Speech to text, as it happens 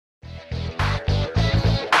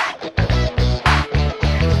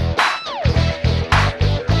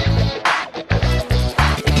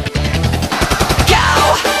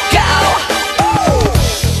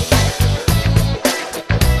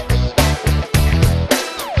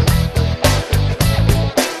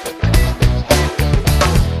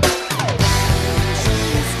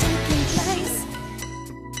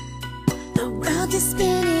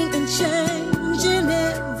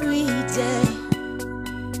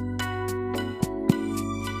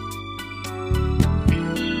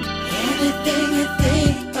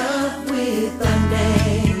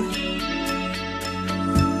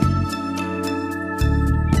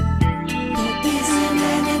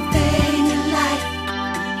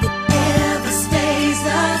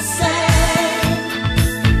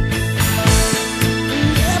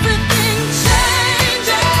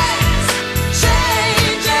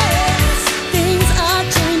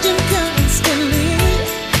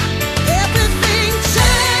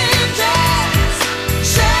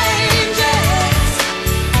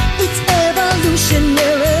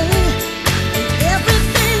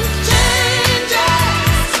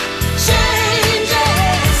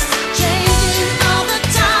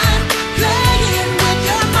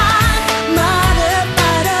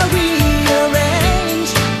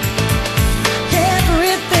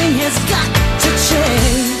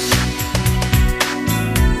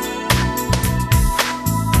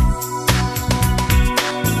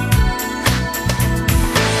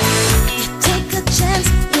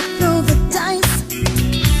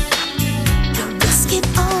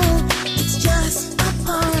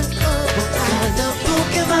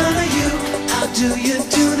do you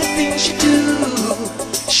do the things you do?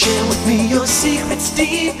 Share with me your secrets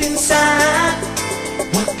deep inside.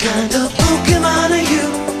 What kind of Pokemon are you?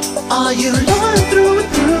 Are you loyal through and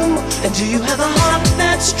through? And do you have a heart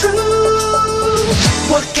that's true?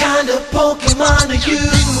 What kind of Pokemon are you?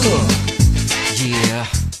 Yeah.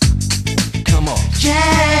 Come on.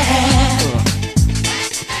 Yeah.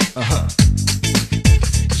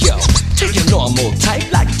 Yo, take your normal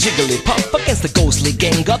type like Jigglypuff against the ghostly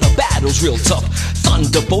gang. The battle's real tough.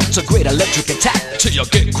 Thunderbolt's a great electric attack till you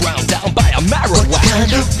get ground down by a Marowak. What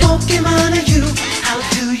kind of Pokemon are you? How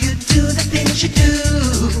do you do the things you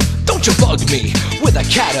do? Don't you bug me with a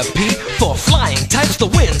Caterpie. For flying types the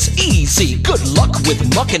win's easy. Good luck with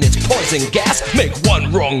muck and its poison gas. Make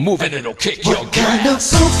one wrong move and it'll kick your What kind of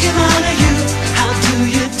grass. Pokemon are you? How do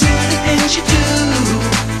you do the things you do?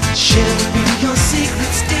 Share with me your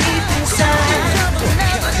secrets deep